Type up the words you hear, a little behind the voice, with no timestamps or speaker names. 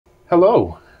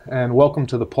Hello, and welcome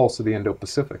to the Pulse of the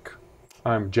Indo-Pacific.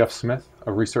 I'm Jeff Smith,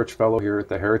 a research fellow here at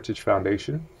the Heritage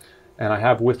Foundation, and I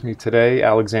have with me today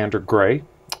Alexander Gray,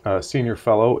 a senior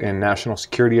fellow in National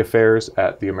Security Affairs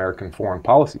at the American Foreign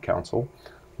Policy Council,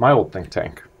 my old think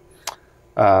tank.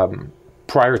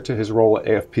 Prior to his role at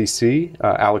AFPC,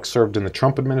 Alex served in the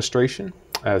Trump administration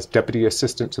as Deputy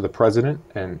Assistant to the President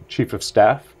and Chief of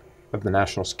Staff of the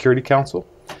National Security Council.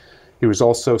 He was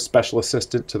also Special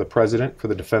Assistant to the President for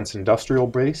the Defense Industrial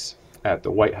Base at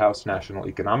the White House National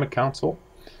Economic Council.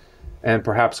 And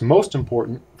perhaps most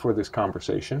important for this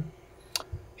conversation,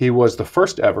 he was the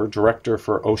first ever Director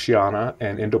for Oceania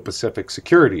and Indo-Pacific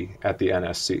Security at the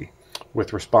NSC,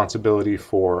 with responsibility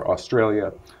for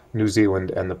Australia, New Zealand,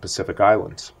 and the Pacific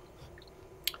Islands.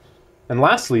 And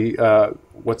lastly,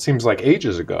 what seems like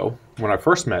ages ago, when I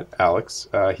first met Alex,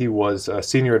 he was a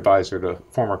senior advisor to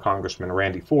former Congressman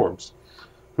Randy Forbes,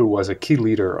 who was a key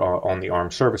leader on the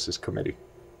Armed Services Committee.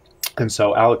 And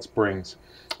so Alex brings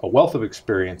a wealth of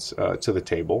experience to the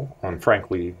table on,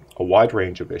 frankly, a wide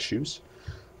range of issues.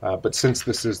 But since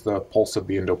this is the Pulse of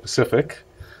the Indo-Pacific,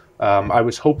 I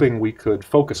was hoping we could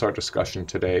focus our discussion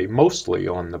today mostly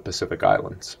on the Pacific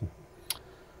Islands.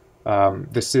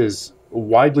 This is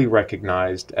widely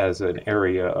recognized as an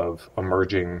area of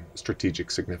emerging strategic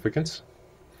significance,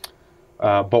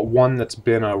 but one that's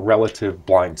been a relative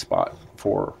blind spot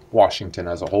for Washington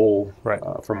as a whole, right.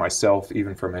 For myself,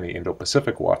 even for many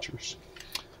Indo-Pacific watchers.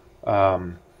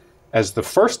 As the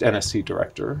first NSC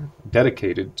director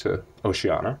dedicated to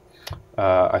Oceania,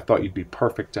 I thought you'd be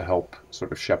perfect to help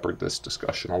sort of shepherd this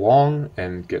discussion along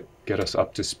and get us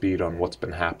up to speed on what's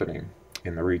been happening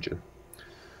in the region.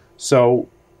 So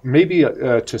maybe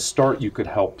to start, you could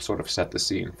help sort of set the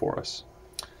scene for us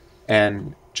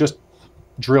and just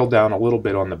drill down a little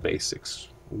bit on the basics.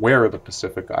 Where are the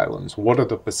Pacific Islands? What are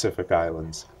the Pacific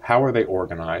Islands? How are they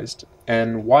organized?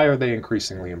 And why are they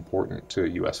increasingly important to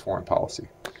U.S. foreign policy?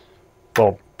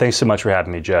 Well, thanks so much for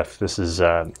having me, Jeff. This is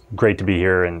great to be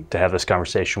here and to have this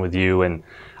conversation with you. And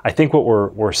I think what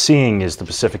we're seeing is the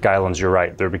Pacific Islands, you're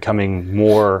right, they're becoming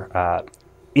more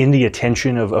in the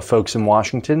attention of folks in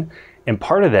Washington. And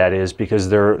part of that is because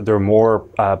they're more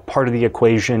part of the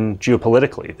equation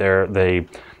geopolitically. They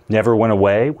never went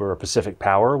away. We're a Pacific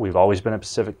power. We've always been a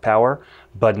Pacific power.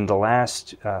 But in the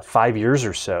last 5 years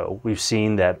or so, we've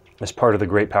seen that as part of the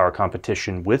great power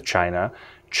competition with China,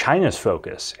 China's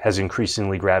focus has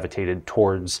increasingly gravitated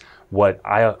towards what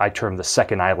I term the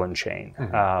second island chain.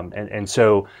 Mm-hmm. And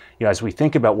so, as we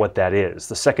think about what that is,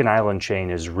 the second island chain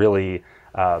is really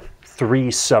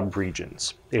three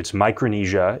sub-regions. It's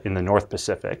Micronesia in the North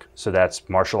Pacific, so that's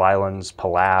Marshall Islands,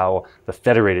 Palau, the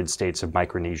federated states of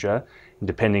Micronesia, and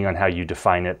depending on how you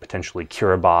define it, potentially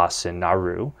Kiribati and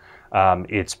Nauru.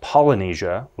 It's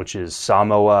Polynesia, which is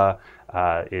Samoa,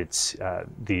 it's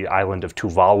the island of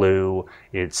Tuvalu,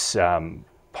 it's some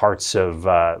of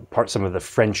the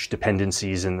French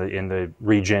dependencies in the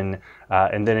region,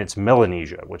 and then it's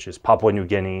Melanesia, which is Papua New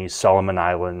Guinea, Solomon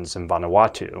Islands, and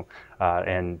Vanuatu.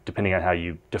 And depending on how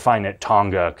you define it,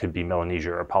 Tonga could be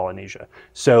Melanesia or Polynesia.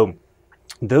 So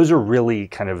those are really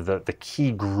kind of the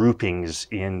key groupings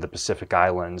in the Pacific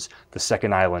Islands, the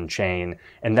second island chain,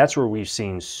 and that's where we've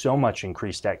seen so much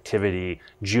increased activity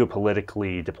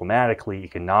geopolitically, diplomatically,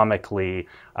 economically,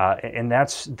 and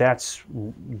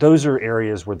those are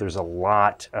areas where there's a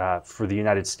lot for the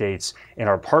United States and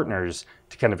our partners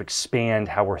to kind of expand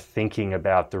how we're thinking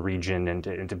about the region and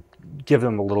to give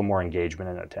them a little more engagement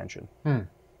and attention.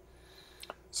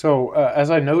 So,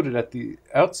 as I noted at the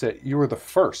outset, you were the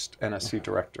first NSC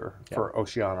director for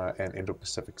Oceania and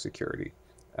Indo-Pacific Security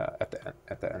at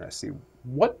the NSC.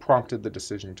 What prompted the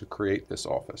decision to create this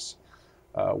office?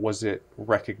 Was it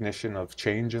recognition of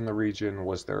change in the region?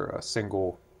 Was there a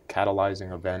single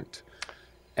catalyzing event?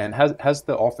 And has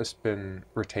the office been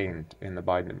retained in the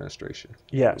Biden administration?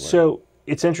 Yeah, so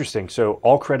it's interesting. So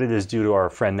all credit is due to our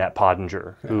friend Matt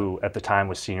Pottinger, who at the time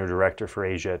was senior director for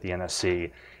Asia at the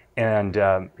NSC. And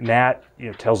Matt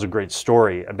tells a great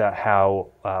story about how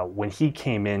when he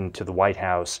came into the White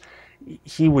House,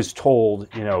 he was told,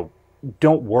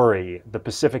 don't worry, the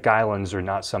Pacific Islands are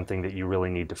not something that you really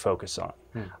need to focus on.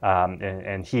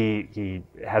 And he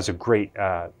has a great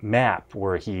map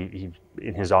where he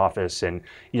in his office, and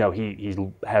he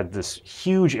had this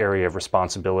huge area of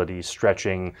responsibility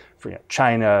stretching for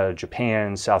China,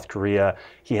 Japan, South Korea.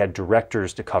 He had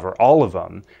directors to cover all of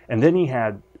them, and then he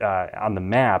had on the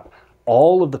map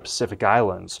all of the Pacific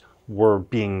Islands were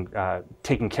being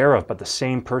taken care of by the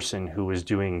same person who was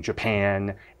doing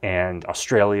Japan and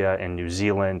Australia and New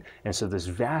Zealand. And so this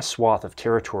vast swath of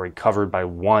territory covered by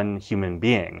one human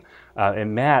being.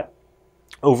 And Matt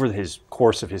over his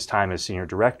course of his time as senior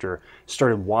director,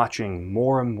 started watching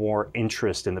more and more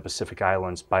interest in the Pacific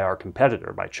Islands by our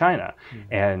competitor, by China.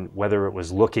 And whether it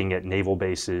was looking at naval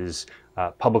bases,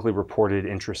 publicly reported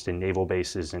interest in naval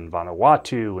bases in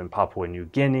Vanuatu, in Papua New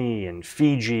Guinea, in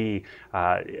Fiji,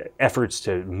 efforts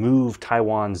to move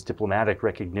Taiwan's diplomatic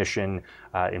recognition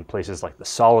in places like the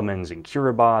Solomons and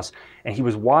Kiribati. And he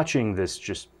was watching this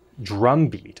just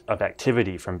drumbeat of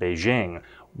activity from Beijing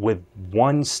with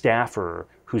one staffer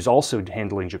who's also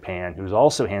handling Japan, who's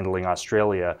also handling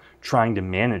Australia, trying to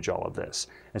manage all of this.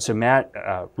 And so Matt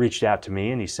reached out to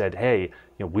me and he said, hey,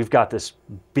 we've got this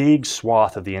big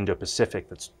swath of the Indo-Pacific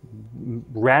that's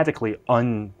radically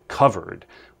uncovered.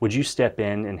 Would you step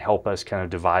in and help us kind of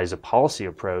devise a policy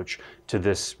approach to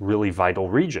this really vital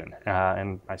region?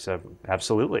 And I said,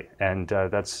 absolutely. And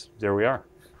there we are.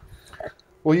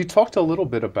 Well, you talked a little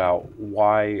bit about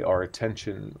why our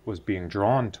attention was being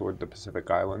drawn toward the Pacific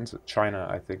Islands. China,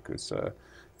 I think, is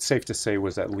safe to say,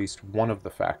 was at least one of the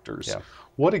factors. Yeah.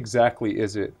 What exactly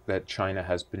is it that China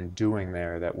has been doing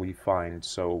there that we find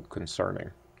so concerning?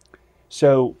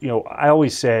 So, I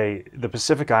always say the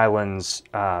Pacific Islands,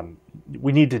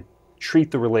 we need to treat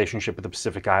the relationship with the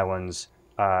Pacific Islands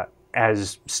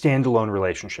as standalone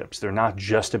relationships. They're not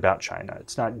just about China.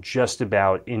 It's not just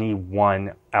about any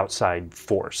one outside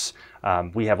force.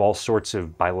 We have all sorts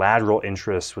of bilateral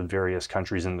interests with various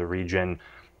countries in the region.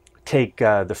 Take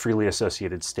the freely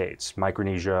associated states,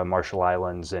 Micronesia, Marshall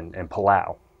Islands, and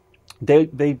Palau.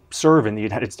 They serve in the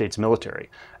United States military.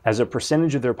 As a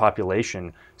percentage of their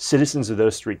population, citizens of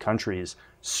those three countries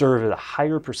serve at a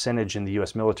higher percentage in the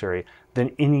U.S. military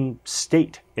than any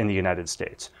state in the United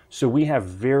States. So we have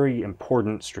very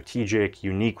important, strategic,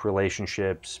 unique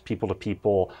relationships, people to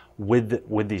people,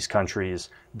 with these countries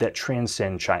that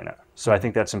transcend China. So I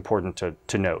think that's important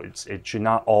to note. It should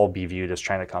not all be viewed as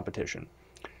China competition.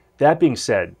 That being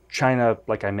said, China,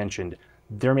 like I mentioned,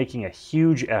 they're making a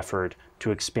huge effort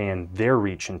to expand their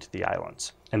reach into the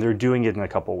islands. And they're doing it in a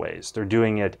couple ways. They're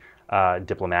doing it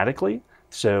diplomatically.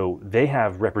 So they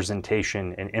have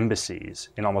representation and embassies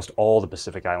in almost all the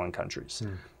Pacific Island countries.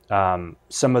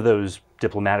 Some of those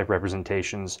diplomatic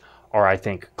representations are, I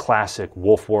think, classic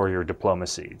wolf warrior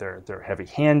diplomacy. They're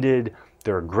heavy-handed,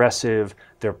 they're aggressive,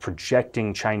 they're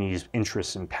projecting Chinese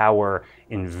interests and power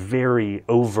in very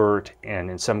overt and,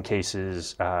 in some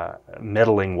cases,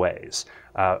 meddling ways.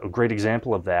 A great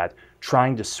example of that,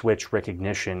 trying to switch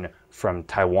recognition from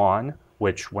Taiwan,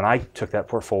 which when I took that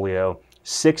portfolio,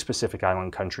 6 Pacific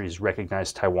Island countries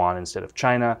recognized Taiwan instead of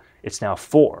China. It's now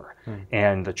 4.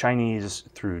 And the Chinese,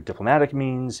 through diplomatic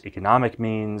means, economic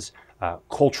means,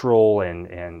 cultural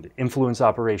and influence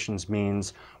operations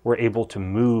means, were able to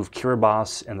move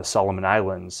Kiribati and the Solomon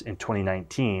Islands in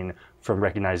 2019 from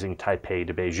recognizing Taipei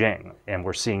to Beijing. And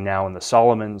we're seeing now in the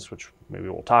Solomons, which maybe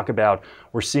we'll talk about,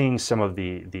 we're seeing some of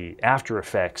the after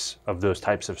effects of those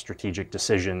types of strategic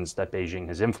decisions that Beijing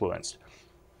has influenced.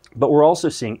 But we're also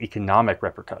seeing economic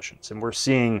repercussions, and we're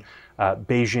seeing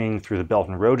Beijing, through the Belt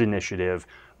and Road Initiative,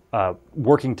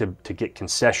 working to get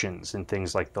concessions in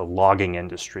things like the logging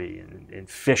industry and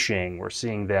fishing. We're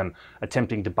seeing them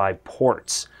attempting to buy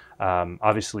ports.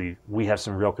 Obviously, we have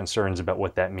some real concerns about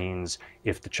what that means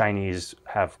if the Chinese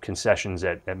have concessions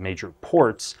at major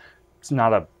ports. It's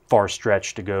not a far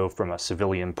stretch to go from a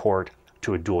civilian port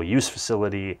to a dual-use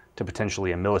facility to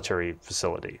potentially a military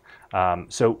facility.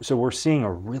 So we're seeing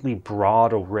a really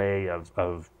broad array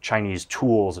of Chinese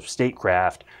tools of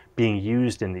statecraft being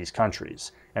used in these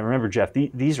countries. And remember, Jeff,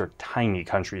 these are tiny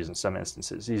countries in some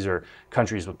instances. These are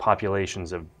countries with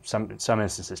populations of, in some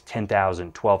instances,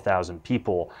 10,000, 12,000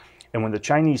 people. And when the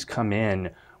Chinese come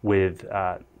in with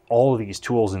all of these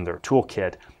tools in their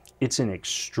toolkit, it's an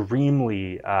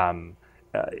extremely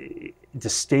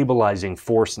destabilizing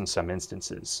force in some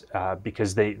instances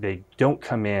because they don't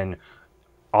come in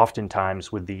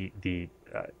oftentimes with the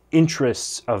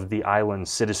interests of the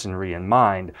island's citizenry in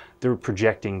mind. They're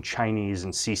projecting Chinese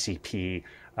and CCP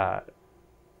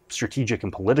strategic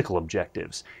and political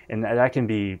objectives. And that can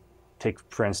be, take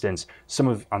for instance,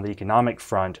 on the economic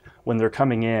front, when they're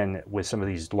coming in with some of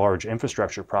these large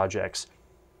infrastructure projects,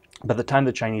 by the time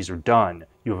the Chinese are done,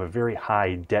 you have a very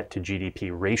high debt to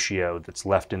GDP ratio that's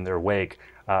left in their wake,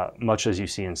 much as you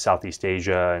see in Southeast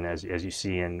Asia and as you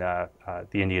see in the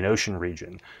Indian Ocean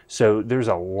region. So there's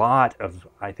a lot of,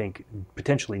 I think,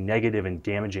 potentially negative and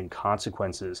damaging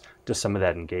consequences to some of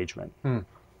that engagement.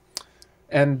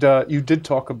 And you did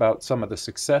talk about some of the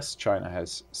success China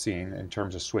has seen in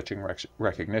terms of switching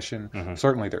recognition.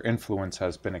 Certainly their influence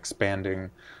has been expanding.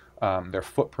 Their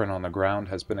footprint on the ground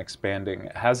has been expanding.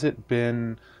 Has it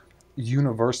been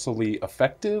universally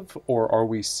effective, or are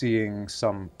we seeing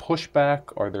some pushback?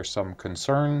 Are there some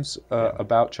concerns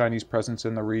about Chinese presence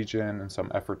in the region and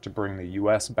some effort to bring the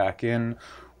U.S. back in?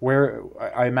 Where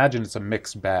I imagine it's a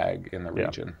mixed bag in the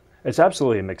region. It's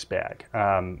absolutely a mixed bag.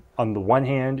 On the one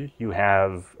hand, you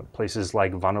have places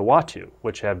like Vanuatu,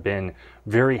 which have been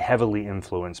very heavily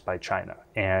influenced by China,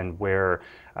 and where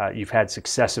you've had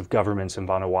successive governments in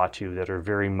Vanuatu that are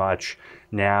very much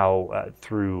now,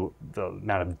 through the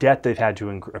amount of debt they've had to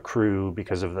accrue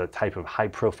because of the type of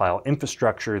high-profile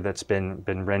infrastructure that's been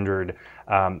rendered,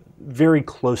 very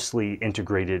closely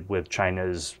integrated with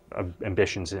China's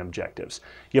ambitions and objectives.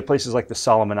 You have places like the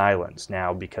Solomon Islands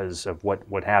now, because of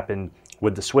what happened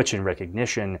with the switch in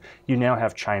recognition. You now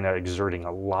have China exerting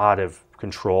a lot of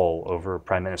control over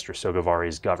Prime Minister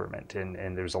Sogavari's government,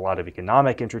 and there's a lot of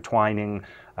economic intertwining.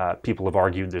 People have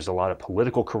argued there's a lot of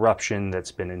political corruption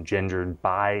that's been engendered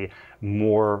by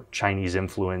more Chinese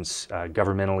influence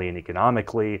governmentally and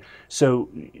economically. So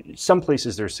some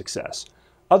places there's success.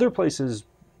 Other places,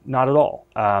 not at all.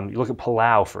 You look at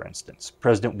Palau, for instance.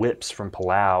 President Whips from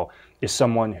Palau is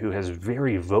someone who has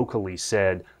very vocally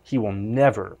said he will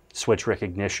never switch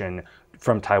recognition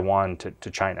from Taiwan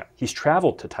to China. He's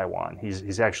traveled to Taiwan.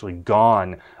 He's actually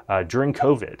gone during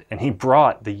COVID, and he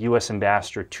brought the U.S.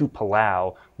 ambassador to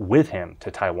Palau with him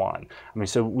to Taiwan. I mean,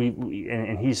 so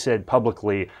and he said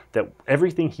publicly that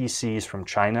everything he sees from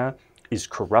China is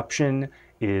corruption,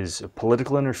 is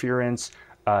political interference,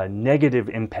 negative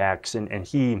impacts, and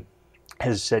he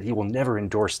has said he will never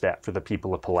endorse that for the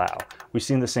people of Palau. We've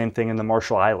seen the same thing in the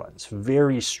Marshall Islands,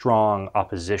 very strong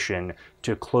opposition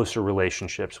to closer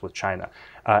relationships with China.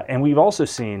 And we've also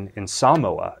seen in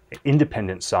Samoa,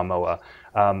 independent Samoa,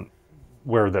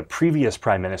 where the previous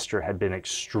prime minister had been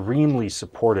extremely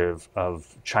supportive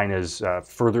of China's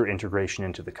further integration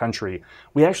into the country.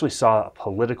 We actually saw a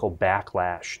political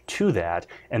backlash to that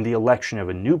and the election of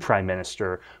a new prime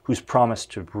minister who's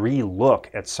promised to re-look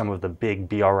at some of the big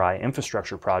BRI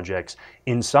infrastructure projects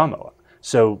in Samoa.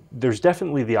 So there's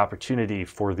definitely the opportunity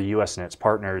for the U.S. and its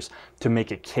partners to make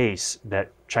a case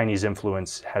that Chinese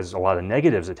influence has a lot of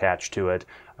negatives attached to it.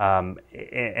 And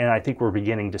I think we're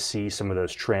beginning to see some of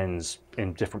those trends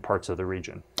in different parts of the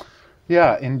region.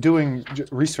 Yeah, in doing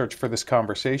research for this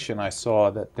conversation, I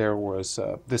saw that there was,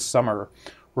 this summer,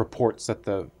 reports that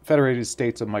the Federated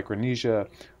States of Micronesia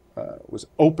was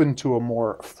open to a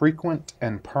more frequent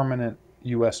and permanent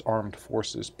U.S. armed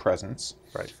forces presence.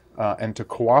 Right. And to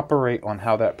cooperate on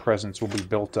how that presence will be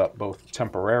built up both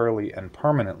temporarily and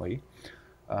permanently.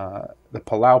 The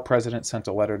Palau president sent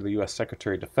a letter to the U.S.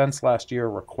 Secretary of Defense last year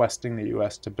requesting the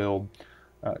U.S. to build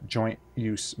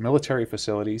joint-use military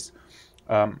facilities.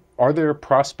 Are there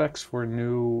prospects for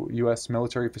new U.S.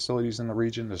 military facilities in the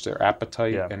region? Is there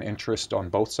appetite and interest on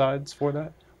both sides for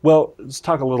that? Well, let's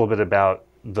talk a little bit about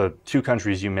the two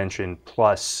countries you mentioned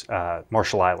plus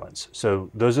Marshall Islands.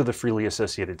 So those are the freely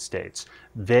associated states.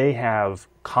 They have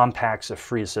compacts of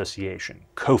free association,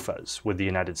 COFAs, with the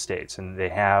United States, and they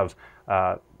have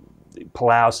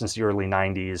Palau since the early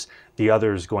 90s, the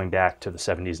others going back to the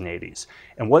 70s and 80s.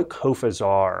 And what COFAs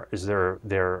are is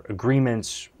they're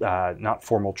agreements, not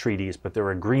formal treaties, but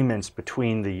they're agreements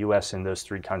between the U.S. and those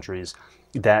three countries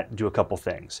that do a couple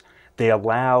things. They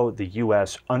allow the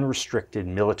U.S. unrestricted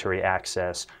military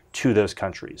access to those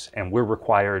countries, and we're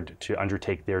required to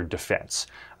undertake their defense.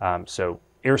 So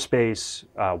airspace,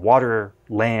 water,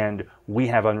 land, we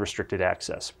have unrestricted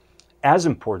access. As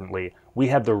importantly, we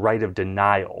have the right of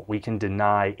denial. We can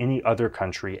deny any other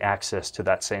country access to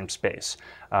that same space.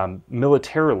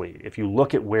 Militarily, if you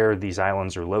look at where these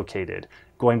islands are located,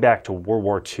 going back to World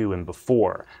War II and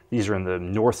before, these are in the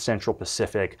North Central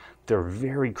Pacific. They're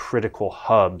very critical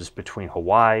hubs between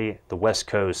Hawaii, the West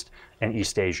Coast, and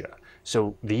East Asia.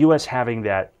 So the U.S. having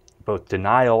that both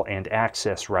denial and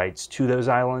access rights to those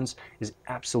islands is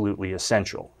absolutely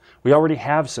essential. We already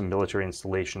have some military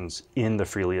installations in the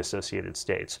freely associated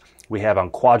states. We have on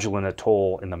Kwajalein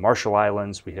Atoll in the Marshall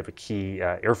Islands, we have a key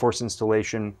Air Force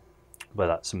installation,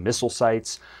 but some missile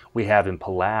sites. We have in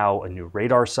Palau a new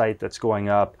radar site that's going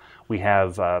up. We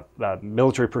have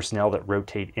military personnel that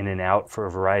rotate in and out for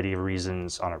a variety of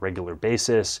reasons on a regular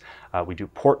basis. We do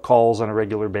port calls on a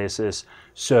regular basis.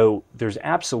 So there's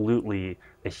absolutely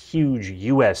a huge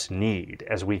U.S. need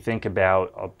as we think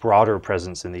about a broader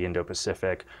presence in the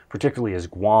Indo-Pacific, particularly as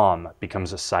Guam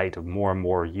becomes a site of more and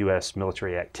more U.S.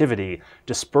 military activity.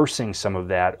 Dispersing some of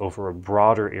that over a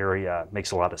broader area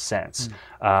makes a lot of sense.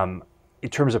 In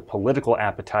terms of political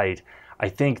appetite, I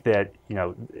think that,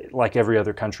 like every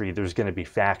other country, there's going to be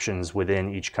factions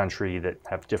within each country that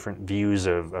have different views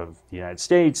of the United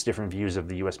States, different views of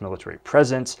the U.S. military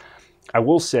presence. I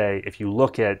will say, if you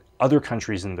look at other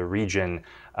countries in the region,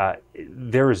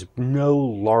 there is no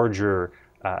larger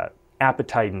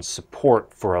appetite and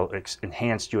support for an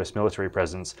enhanced U.S. military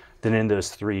presence than in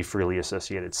those three freely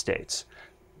associated states.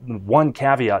 One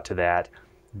caveat to that,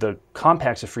 the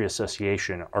compacts of free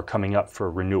association are coming up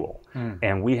for renewal.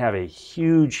 And we have a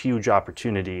huge, huge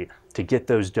opportunity to get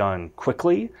those done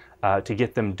quickly, to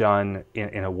get them done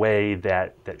in a way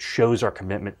that shows our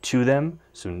commitment to them.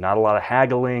 So not a lot of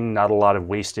haggling, not a lot of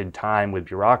wasted time with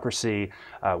bureaucracy.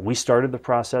 We started the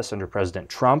process under President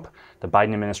Trump. The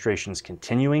Biden administration is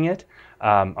continuing it.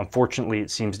 Unfortunately,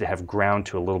 it seems to have ground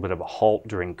to a little bit of a halt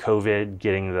during COVID,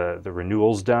 getting the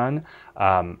renewals done.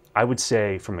 I would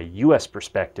say from a U.S.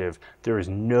 perspective, there is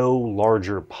no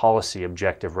larger policy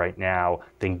objective right now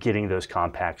than getting those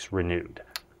compacts renewed.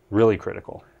 Really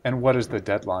critical. And what is the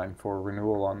deadline for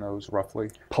renewal on those,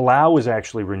 roughly? Palau was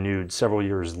actually renewed several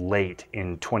years late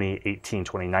in 2018,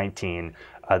 2019.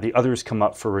 The others come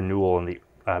up for renewal in the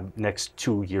next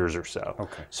 2 years or so.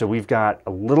 Okay. So we've got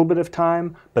a little bit of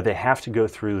time, but they have to go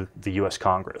through the U.S.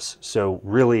 Congress. So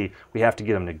really, we have to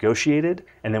get them negotiated,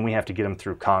 and then we have to get them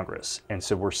through Congress. And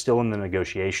so we're still in the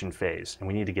negotiation phase, and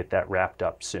we need to get that wrapped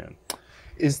up soon.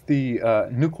 Is the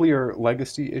nuclear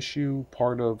legacy issue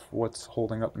part of what's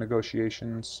holding up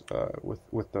negotiations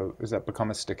has that become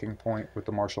a sticking point with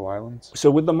the Marshall Islands? So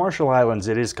with the Marshall Islands,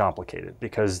 it is complicated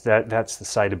because that's the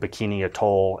site of Bikini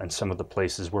Atoll and some of the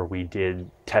places where we did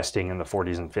testing in the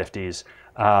 40s and 50s.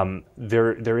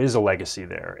 There is a legacy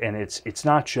there, and it's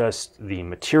not just the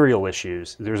material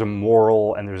issues. There's a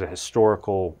moral and there's a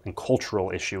historical and cultural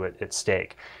issue at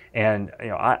stake. And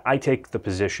I take the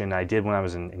position I did when I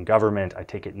was in government, I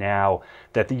take it now,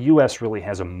 that the U.S. really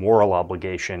has a moral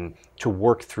obligation to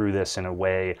work through this in a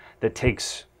way that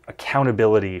takes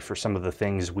accountability for some of the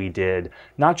things we did,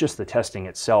 not just the testing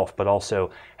itself, but also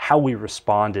how we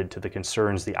responded to the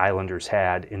concerns the islanders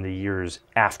had in the years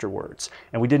afterwards.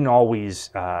 And we didn't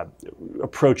always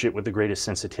approach it with the greatest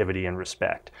sensitivity and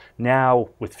respect. Now,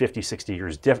 with 50, 60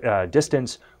 years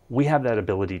distance, we have that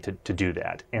ability to do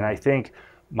that. And I think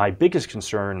my biggest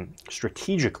concern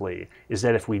strategically is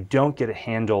that if we don't get a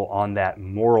handle on that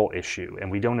moral issue and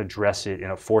we don't address it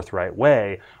in a forthright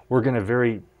way, we're going to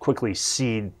very quickly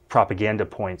cede propaganda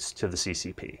points to the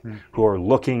CCP, who are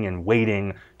looking and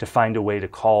waiting to find a way to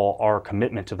call our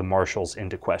commitment to the Marshalls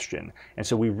into question. And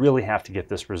so we really have to get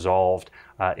this resolved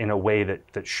in a way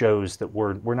that shows that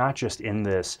we're not just in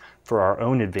this for our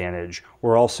own advantage,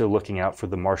 we're also looking out for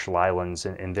the Marshall Islands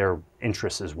and their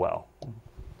interests as well.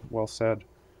 Well said.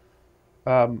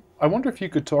 I wonder if you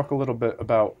could talk a little bit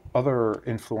about other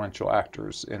influential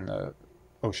actors in the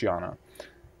Oceania.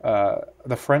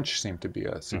 The French seem to be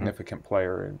a significant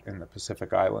player in the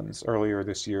Pacific Islands. Earlier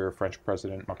this year, French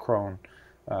President Macron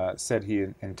said he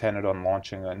intended on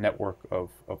launching a network of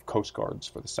coast guards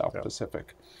for the South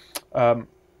Pacific.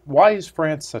 Why is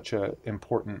France such an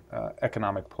important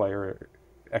economic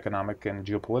and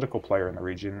geopolitical player in the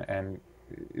region, and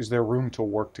is there room to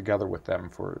work together with them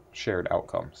for shared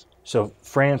outcomes? So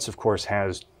France, of course,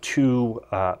 has two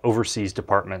overseas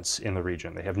departments in the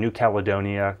region. They have New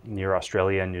Caledonia near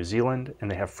Australia and New Zealand, and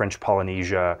they have French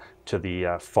Polynesia to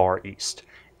the far east.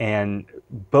 And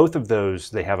both of those,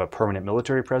 they have a permanent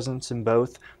military presence in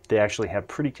both. They actually have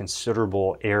pretty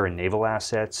considerable air and naval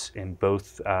assets in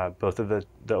both of the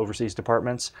overseas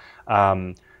departments.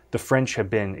 The French have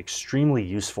been extremely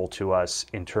useful to us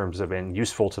in terms of, and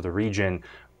useful to the region,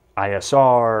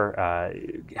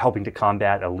 ISR, helping to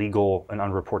combat illegal and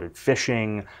unreported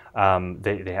fishing.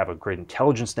 They have a great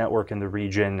intelligence network in the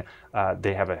region.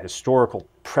 They have a historical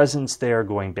presence there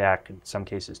going back, in some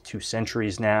cases, 2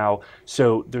 centuries now.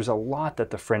 So there's a lot that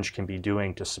the French can be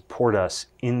doing to support us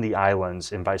in the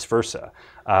islands and vice versa.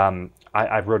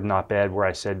 I wrote an op-ed where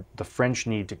I said the French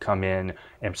need to come in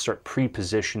and start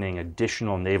pre-positioning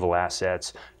additional naval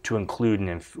assets to include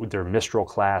their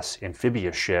Mistral-class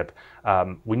amphibious ship.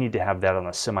 We need to have that on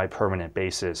a semi-permanent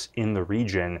basis in the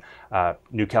region,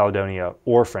 New Caledonia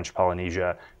or French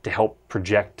Polynesia, to help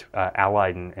project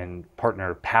allied and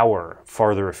partner power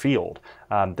farther afield.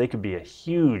 They could be a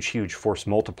huge, huge force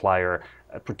multiplier,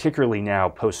 particularly now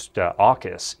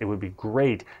post-AUKUS. It would be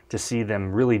great to see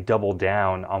them really double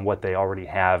down on what they already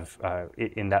have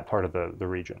in that part of the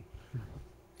region.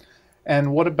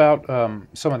 And what about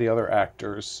some of the other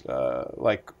actors,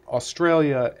 like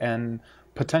Australia and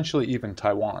potentially even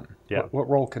Taiwan? Yeah. What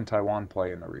role can Taiwan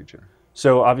play in the region?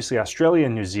 So obviously Australia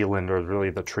and New Zealand are really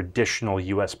the traditional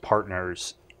U.S.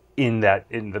 partners in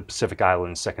the Pacific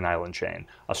Islands second island chain.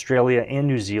 Australia and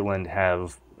New Zealand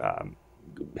have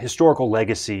historical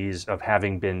legacies of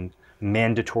having been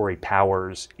mandatory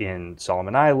powers in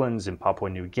Solomon Islands, in Papua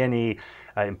New Guinea,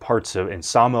 in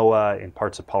Samoa, in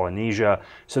parts of Polynesia.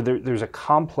 So there's a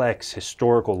complex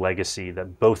historical legacy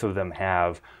that both of them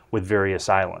have with various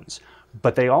islands.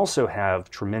 But they also have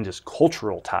tremendous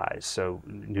cultural ties. So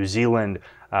New Zealand,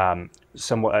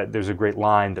 there's a great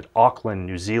line that Auckland,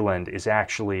 New Zealand is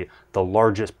actually the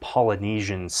largest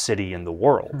Polynesian city in the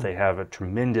world. They have a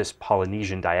tremendous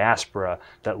Polynesian diaspora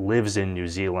that lives in New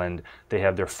Zealand. They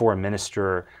have their foreign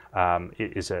minister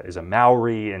is a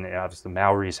Maori, and obviously the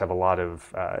Maoris have a lot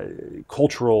of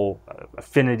cultural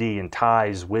affinity and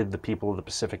ties with the people of the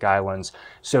Pacific Islands.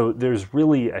 So there's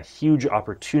really a huge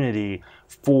opportunity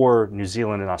for New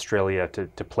Zealand and Australia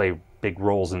to play big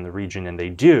roles in the region, and they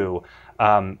do.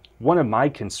 One of my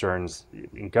concerns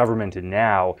in government and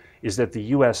now is that the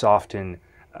U.S. often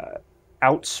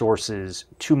outsources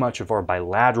too much of our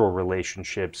bilateral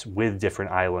relationships with different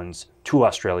islands to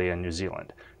Australia and New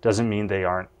Zealand. Doesn't mean they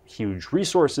aren't huge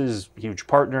resources, huge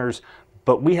partners,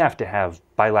 but we have to have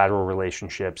bilateral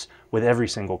relationships with every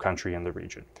single country in the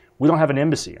region. We don't have an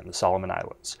embassy in the Solomon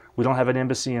Islands. We don't have an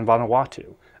embassy in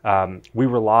Vanuatu. We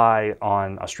rely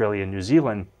on Australia and New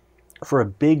Zealand for a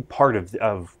big part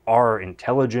of our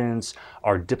intelligence,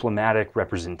 our diplomatic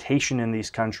representation in these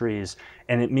countries,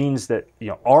 and it means that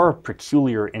our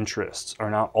peculiar interests are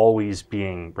not always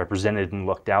being represented and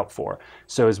looked out for.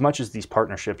 So as much as these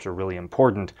partnerships are really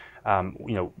important,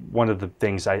 one of the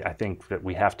things I think that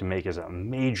we have to make as a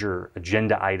major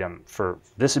agenda item for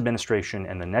this administration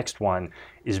and the next one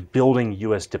is building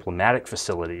U.S. diplomatic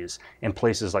facilities in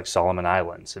places like Solomon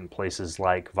Islands, in places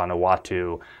like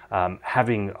Vanuatu,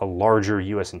 having a larger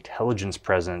U.S. intelligence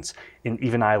presence in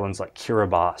even islands like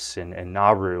Kiribati and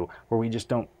Nauru, where we just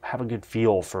don't have a good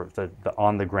feel for the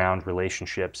on-the-ground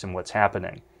relationships and what's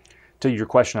happening. To your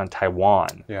question on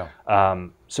Taiwan. Yeah.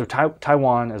 So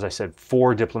Taiwan, as I said,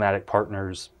 4 diplomatic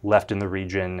partners left in the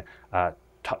region,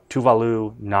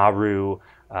 Tuvalu, Nauru,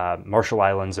 Marshall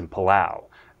Islands, and Palau.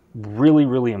 Really,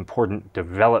 really important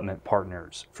development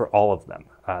partners for all of them.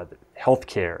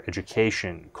 Healthcare,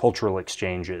 education, cultural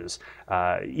exchanges,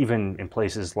 even in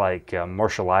places like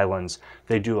Marshall Islands,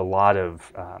 they'll do a lot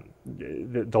of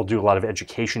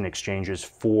education exchanges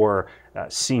for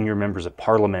senior members of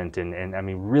parliament, and I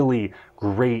mean really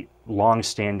great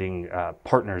long-standing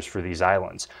partners for these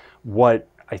islands. What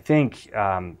I think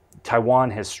Taiwan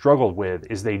has struggled with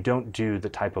is they don't do the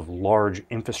type of large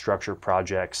infrastructure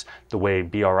projects the way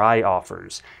BRI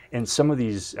offers. And some of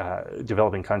these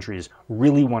developing countries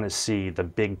really want to see the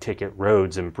big ticket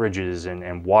roads and bridges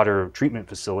and water treatment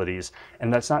facilities,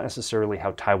 and that's not necessarily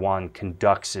how Taiwan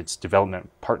conducts its development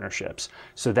partnerships.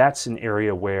 So that's an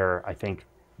area where I think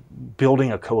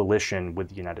building a coalition with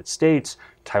the United States,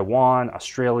 Taiwan,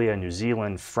 Australia, New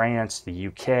Zealand, France, the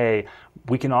UK,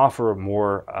 we can offer a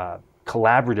more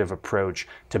collaborative approach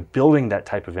to building that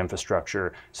type of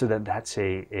infrastructure so that that's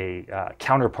a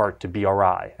counterpart to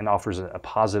BRI and offers a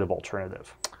positive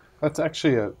alternative. That's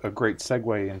actually a great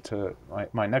segue into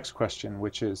my next question,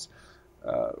 which is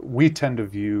we tend to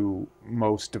view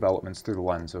most developments through the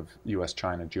lens of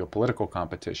U.S.-China geopolitical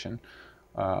competition.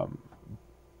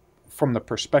 From the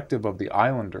perspective of the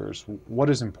islanders, what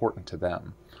is important to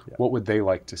them? Yeah. What would they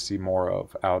like to see more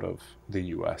of out of the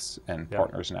U.S. and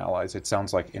partners and allies? It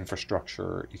sounds like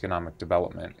infrastructure, economic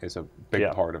development is a big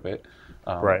part of it.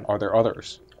 Right. Are there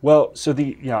others? Well, so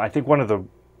I think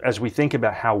as we think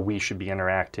about how we should be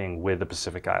interacting with the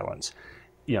Pacific Islands,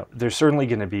 there's certainly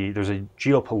there's a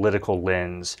geopolitical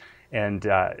lens, and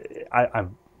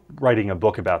I'm writing a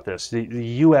book about this. The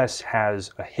U.S. has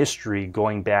a history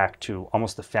going back to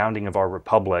almost the founding of our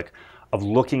republic of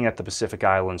looking at the Pacific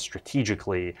Islands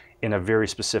strategically in a very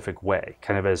specific way,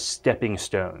 kind of as stepping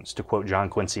stones, to quote John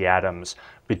Quincy Adams,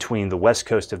 between the west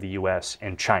coast of the U.S.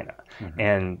 and China. Mm-hmm.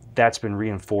 And that's been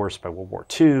reinforced by World War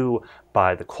II,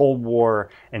 by the Cold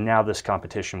War, and now this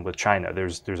competition with China.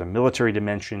 There's a military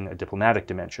dimension, a diplomatic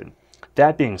dimension.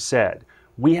 That being said,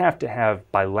 we have to have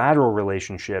bilateral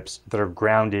relationships that are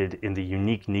grounded in the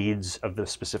unique needs of the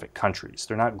specific countries.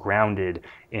 They're not grounded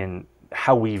in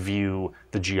how we view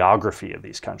the geography of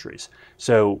these countries.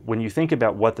 So when you think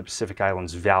about what the Pacific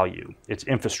Islands value, it's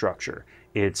infrastructure,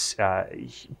 it's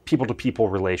people-to-people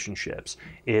relationships,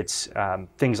 it's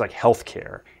things like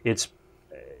healthcare, it's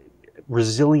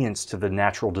resilience to the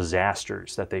natural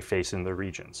disasters that they face in the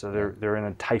region. So they're in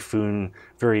a typhoon,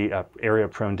 very area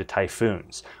prone to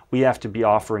typhoons. we have to be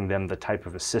offering them the type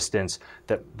of assistance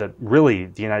that really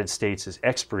the United States is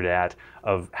expert at,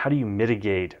 of how do you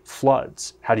mitigate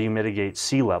floods? How do you mitigate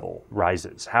sea level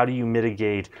rises? How do you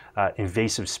mitigate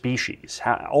invasive species?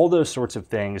 All those sorts of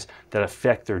things that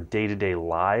affect their day-to-day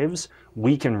lives.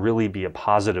 We can really be a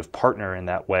positive partner in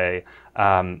that way.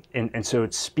 And so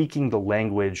it's speaking the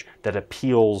language that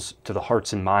appeals to the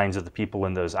hearts and minds of the people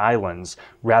in those islands,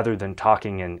 rather than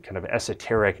talking in kind of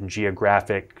esoteric,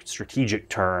 geographic, strategic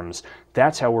terms.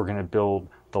 That's how we're going to build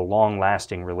the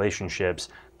long-lasting relationships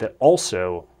that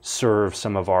also serve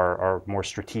some of our more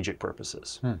strategic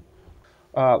purposes.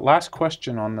 Last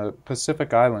question on the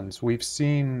Pacific Islands. We've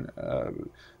seen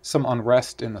some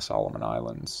unrest in the Solomon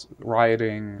Islands,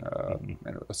 rioting,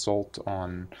 and assault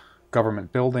on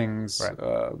government buildings,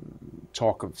 Right.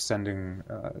 Talk of sending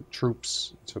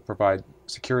troops to provide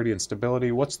security and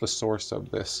stability. What's the source of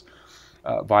this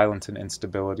violence and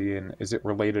instability, and is it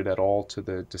related at all to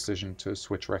the decision to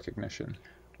switch recognition?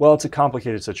 Well, it's a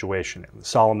complicated situation. The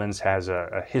Solomons has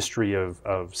a history of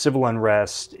civil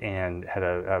unrest and had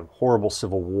a horrible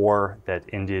civil war that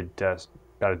ended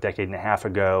about a decade and a half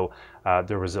ago.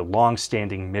 There was a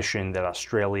long-standing mission that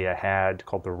Australia had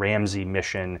called the Ramsey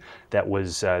Mission that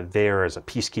was there as a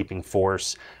peacekeeping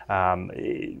force.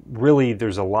 Really,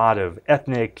 there's a lot of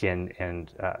ethnic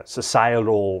and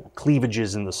societal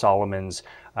cleavages in the Solomons.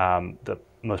 The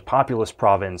most populous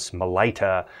province,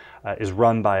 Malaita, is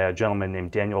run by a gentleman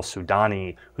named Daniel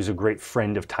Sudani, who's a great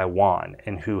friend of Taiwan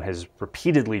and who has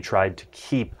repeatedly tried to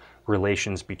keep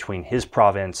relations between his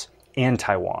province and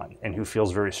Taiwan, and who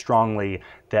feels very strongly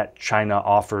that China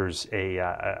offers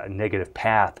a negative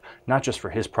path, not just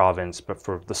for his province, but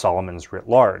for the Solomons writ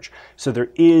large. So there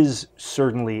is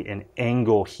certainly an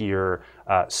angle here.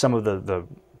 Some of the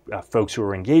folks who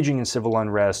are engaging in civil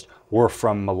unrest were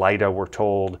from Malaita, we're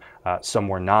told. Some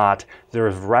were not. There are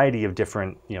a variety of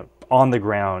different,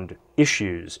 on-the-ground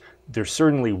issues. There's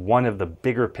certainly one of the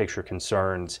bigger picture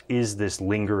concerns is this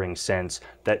lingering sense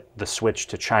that the switch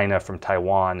to China from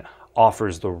Taiwan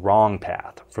offers the wrong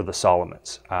path for the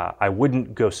Solomons. I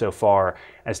wouldn't go so far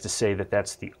as to say that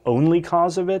that's the only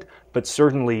cause of it, but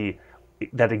certainly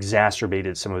that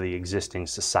exacerbated some of the existing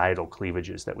societal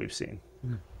cleavages that we've seen.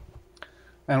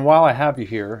 And while I have you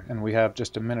here, and we have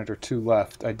just a minute or two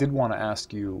left, I did want to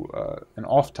ask you an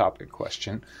off-topic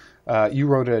question. You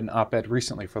wrote an op-ed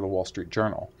recently for the Wall Street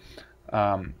Journal,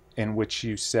 in which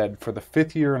you said, for the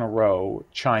 5th year in a row,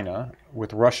 China,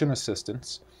 with Russian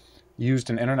assistance,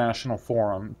 used an international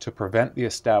forum to prevent the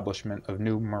establishment of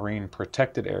new marine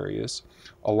protected areas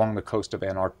along the coast of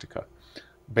Antarctica.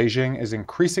 Beijing is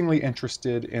increasingly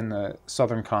interested in the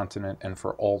southern continent, and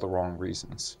for all the wrong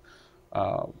reasons.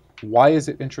 Why is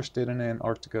it interested in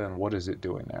Antarctica, and what is it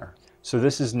doing there? So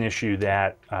this is an issue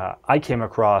that I came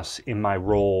across in my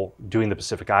role doing the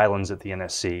Pacific Islands at the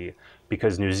NSC,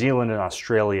 because New Zealand and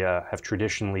Australia have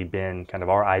traditionally been kind of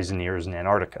our eyes and ears in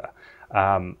Antarctica.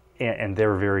 And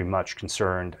they're very much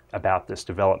concerned about this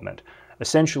development.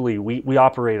 Essentially, we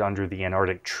operate under the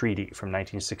Antarctic Treaty from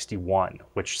 1961,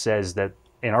 which says that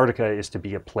Antarctica is to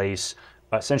be a place,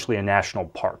 essentially a national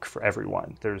park for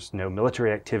everyone. There's no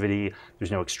military activity,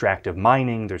 there's no extractive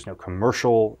mining, there's no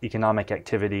commercial economic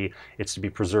activity. It's to be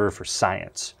preserved for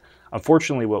science.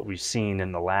 Unfortunately, what we've seen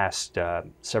in the last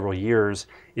several years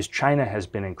is China has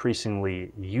been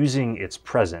increasingly using its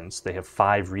presence. They have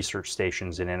 5 research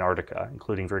stations in Antarctica,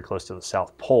 including very close to the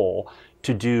South Pole,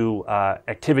 to do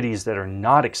activities that are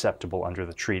not acceptable under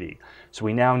the treaty. So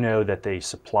we now know that they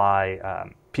supply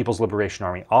People's Liberation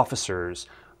Army officers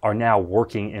are now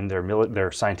working in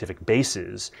their scientific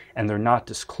bases, and they're not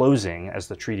disclosing, as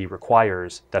the treaty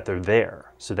requires, that they're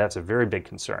there. So that's a very big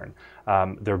concern.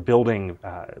 They're building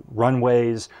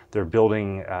runways, they're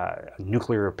building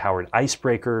nuclear-powered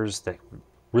icebreakers that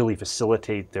really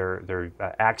facilitate their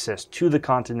access to the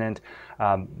continent.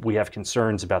 We have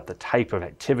concerns about the type of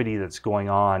activity that's going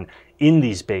on in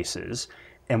these bases.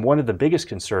 And one of the biggest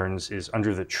concerns is,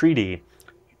 under the treaty,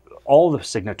 all the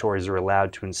signatories are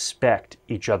allowed to inspect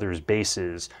each other's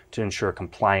bases to ensure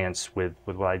compliance with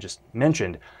what I just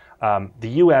mentioned. The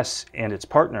U.S. and its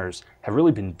partners have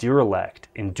really been derelict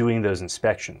in doing those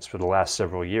inspections for the last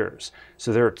several years.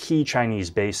 So there are key Chinese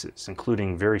bases,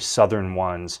 including very southern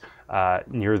ones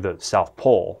near the South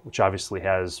Pole, which obviously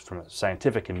has, from a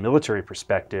scientific and military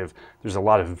perspective, there's a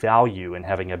lot of value in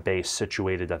having a base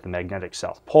situated at the magnetic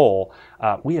South Pole.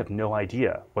 We have no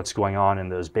idea what's going on in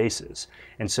those bases.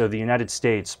 And so the United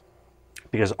States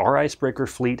because our icebreaker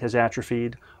fleet has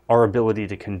atrophied, our ability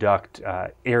to conduct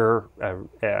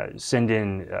send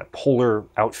in polar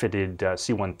outfitted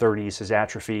C-130s has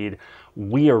atrophied.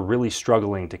 We are really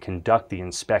struggling to conduct the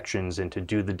inspections and to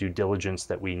do the due diligence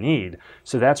that we need.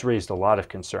 So that's raised a lot of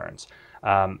concerns.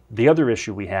 The other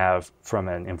issue we have from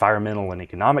an environmental and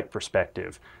economic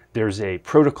perspective, there's a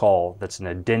protocol that's an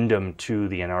addendum to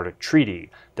the Antarctic Treaty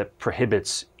that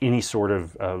prohibits any sort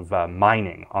of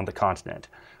mining on the continent.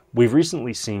 We've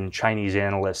recently seen Chinese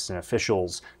analysts and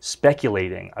officials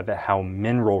speculating about how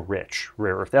mineral-rich,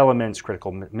 rare earth elements,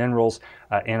 critical minerals,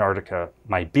 Antarctica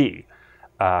might be.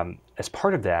 As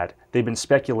part of that, they've been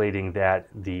speculating that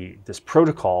this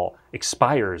protocol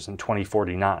expires in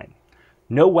 2049.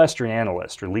 No Western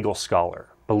analyst or legal scholar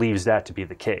believes that to be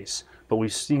the case, but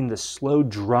we've seen the slow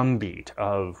drumbeat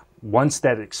of once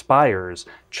that expires,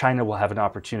 China will have an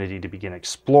opportunity to begin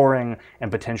exploring and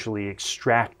potentially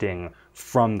extracting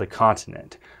from the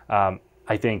continent.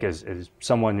 I think as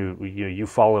someone who you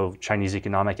follow Chinese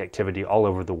economic activity all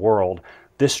over the world,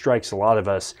 this strikes a lot of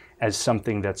us as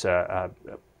something that's a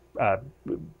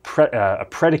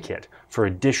predicate for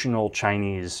additional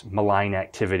Chinese malign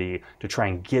activity to try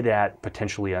and get at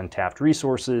potentially untapped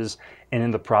resources, and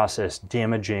in the process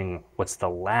damaging what's the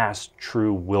last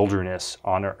true wilderness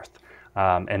on Earth.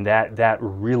 And that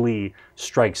really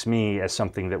strikes me as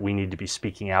something that we need to be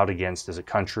speaking out against as a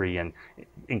country, and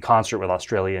in concert with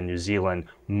Australia and New Zealand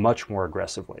much more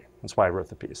aggressively. That's why I wrote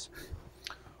the piece.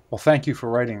 Well, thank you for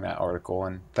writing that article,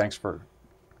 and thanks for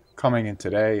coming in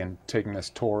today and taking this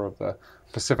tour of the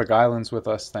Pacific Islands with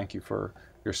us. Thank you for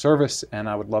your service, and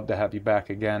I would love to have you back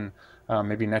again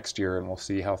maybe next year, and we'll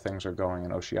see how things are going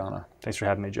in Oceania. Thanks for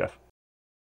having me, Jeff.